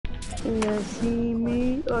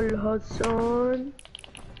Nasimi Al Hassan.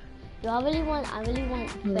 Yo, I really want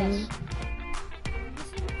fish.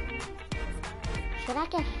 Should I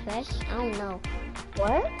get fish? I don't know.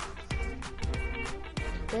 What?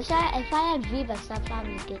 If I had V-Bucks, I'd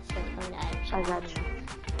probably get stuff from that. I got you.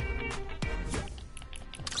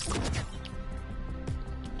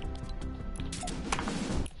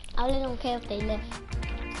 I really don't care if they live.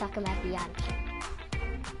 Suck them at the end.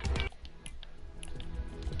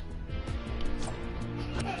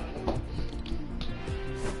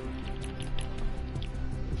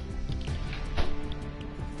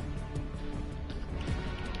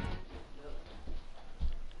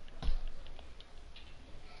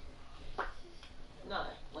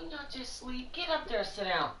 Just sleep. Get up there, sit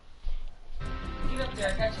down. Get up there,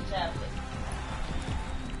 I got your tablet.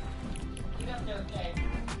 Get up there, okay?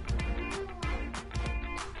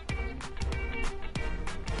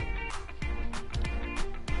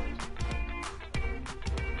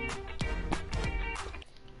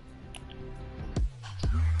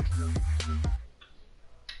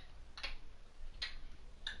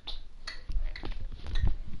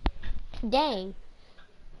 Dang.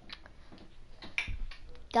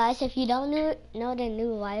 Guys, if you don't know the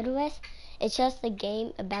new Wild West, it's just a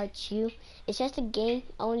game about you. It's just a game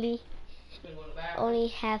only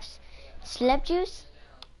have slip juice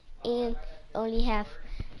and only have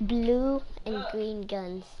blue and green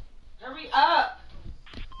guns. Hurry up!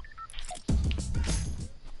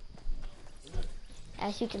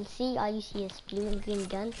 As you can see, all you see is blue and green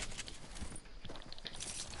guns.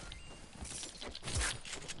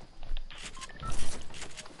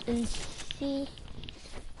 And see.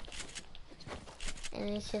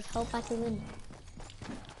 And let's just hope I can win.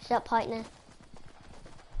 What's up, partner?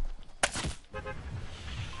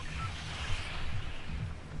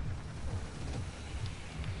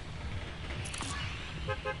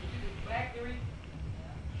 Factory.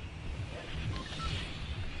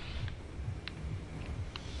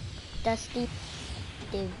 Dusty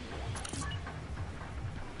dude.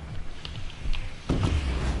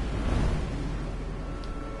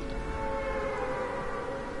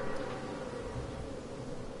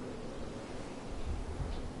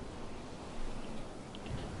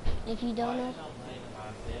 If you don't know,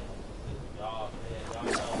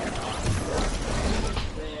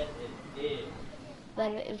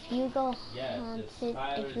 but if you go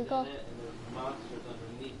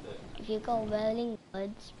if you go Welling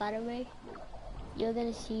Woods, by the way, you're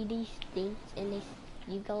gonna see these things, and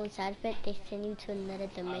you go inside of it, they send you to another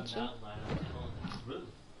dimension.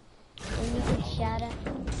 And you can shout out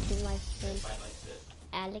to my friend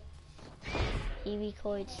Alex. He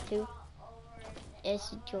records too.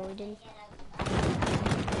 It's Jordan.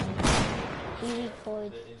 He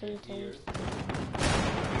records sometimes.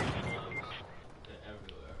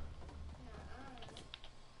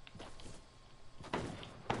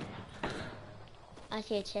 I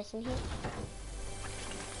see a chest in here.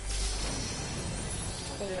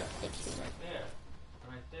 Right there.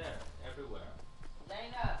 Right there. Everywhere.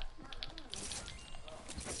 Lena!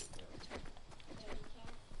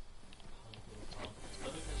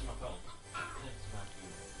 Let me finish my phone.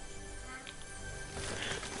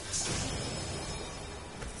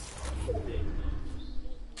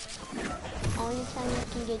 Only time you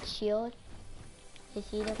can get shield is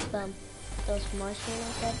either from those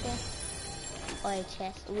marshmallows right there or a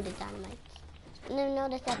chest. Ooh, the dynamites. I never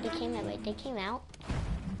noticed that they came that way. They came out.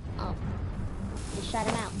 Oh. They shot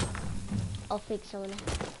him out. I'll fix someone.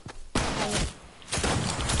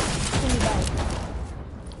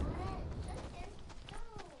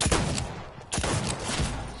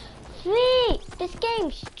 Sweet! This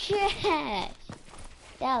game's trash!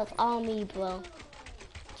 That was all me, bro.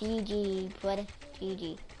 GG, brother.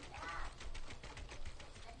 GG.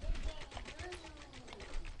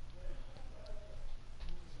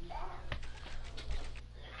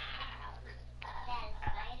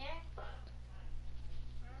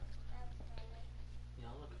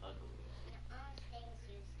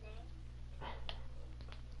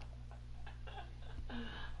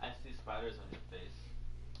 I see spiders on your face.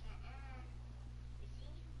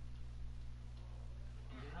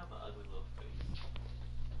 You have an ugly little face.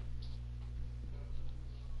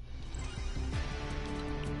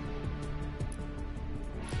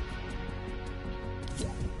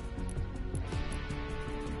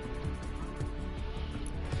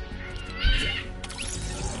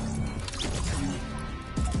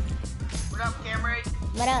 What up, Cameron?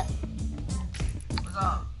 What up? What's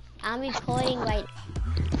up? I'm recording right.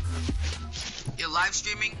 You're live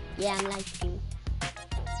streaming? Yeah, I'm live streaming.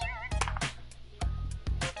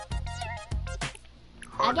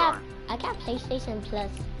 I got PlayStation Plus.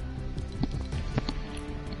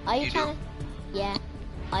 Are you You trying to? Yeah.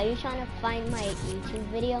 Are you trying to find my YouTube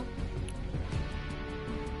video?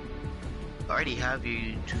 I already have your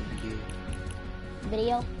YouTube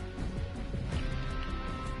video.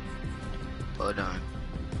 Hold on.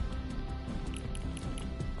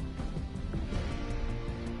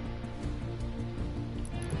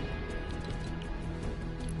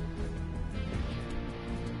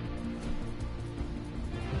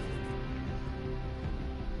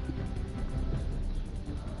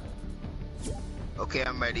 Okay,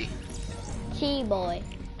 I'm ready. T-boy.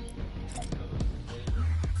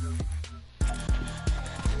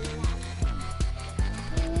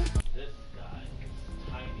 This guy is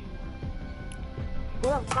tiny.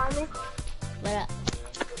 What up, Carmen? What up?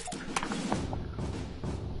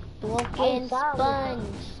 Walking sponge.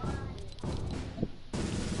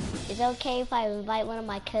 Is it okay if I invite one of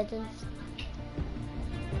my cousins?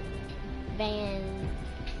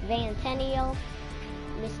 Vantenio?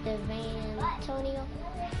 Mr. Vantonio?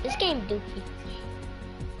 This game dookie.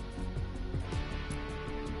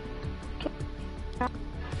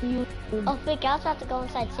 Oh, Vic, I was about to go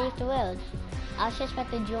inside Save the World. I was just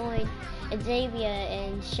about to join Xavier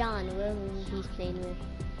and Sean, whoever he's playing with.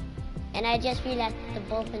 And I just realized the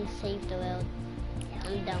both in Save the World.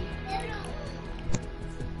 I'm dumb.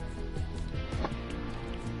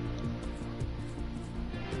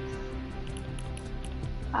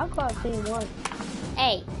 I'll call team 1.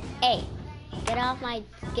 Hey, get off my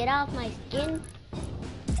skin.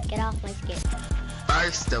 Get off my skin.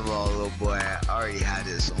 First of all, little boy, I already had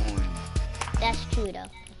this on. That's true though.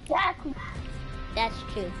 Exactly. That's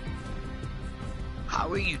true. How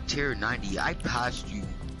are you tier 90? I passed you.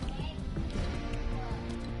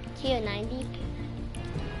 Tier 90.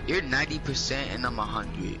 You're 90% and I'm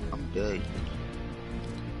 100. I'm dead.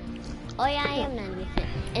 Oh yeah, I am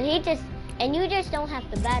 90%. And you just don't have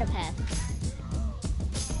the battle pass.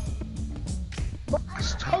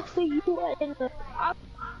 That's tough. Actually, you are in the.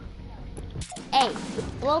 Hey,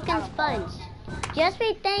 Broken Sponge. Just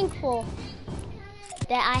be thankful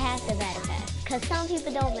that I have the battle pass. Cause some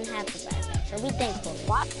people don't even have the battle pass. So be thankful.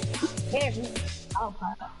 What? Oh,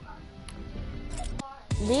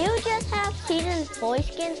 Do you just have season 4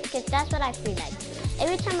 skins? Because that's what I feel like.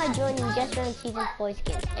 Every time I join, you just run season 4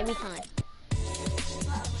 skins. Every time.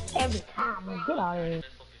 every time. Man, get out of here.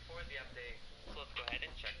 Just before the update, so let's go ahead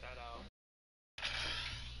and check that out.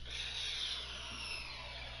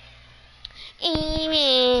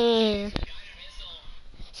 Email.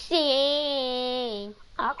 Sing.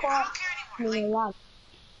 I'll call me a lot.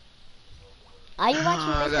 Are you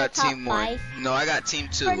watching I Mr. got Top team 1. 5? No, I got team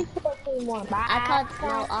 2. Pretty sure team 1. But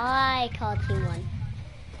I called team 1.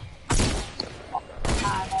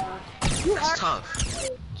 That's tough.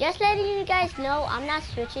 Just letting you guys know, I'm not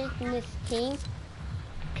switching from this team.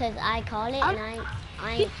 Cause I call it and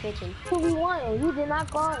I ain't switching. 2v1. You did not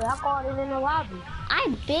call it. I called it in the lobby. I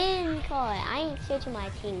been called. I ain't switching my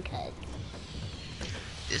team cause.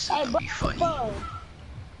 This is Hey, gonna be funny. bro.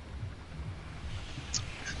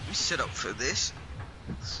 Let me sit up for this.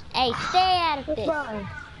 Hey, stay out of this. Bro.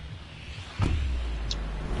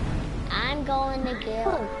 I'm going to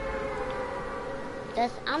go.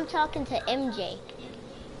 I'm talking to MJ.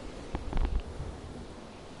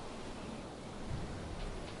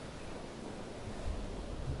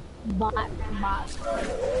 Bot.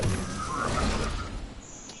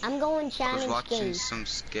 I'm going I was challenge watching games. some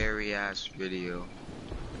scary ass video.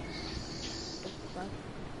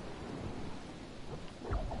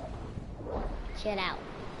 Chill out.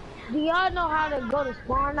 Do y'all know how to go to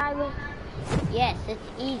Spawn Island? Yes, it's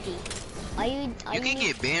easy. Are you You can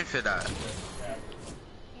get banned for that.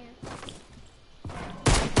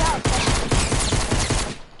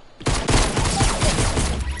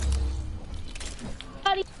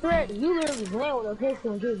 You literally ran with a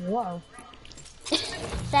pistol and did well.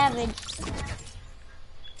 Savage?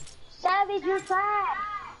 Savage, you're fast.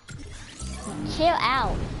 Chill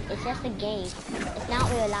out. It's just a game. It's not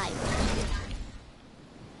real life.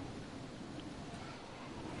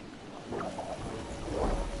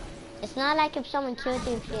 It's not like if someone kills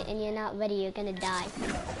you and you're not ready, you're gonna die.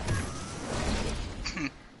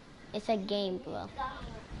 It's a game, bro.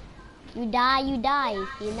 You die, you die.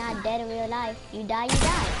 You're not dead in real life. You die, you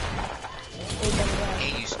die.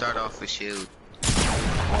 And you start off with shield.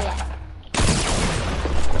 Oh yeah.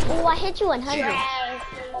 Oh, I hit you 100.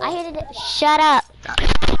 I hit it. Shut up.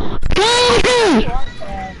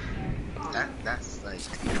 That's like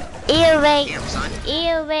Ear rape. damn son.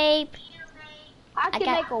 Ear rape. I can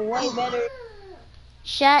got- make a way better.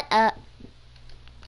 Shut up.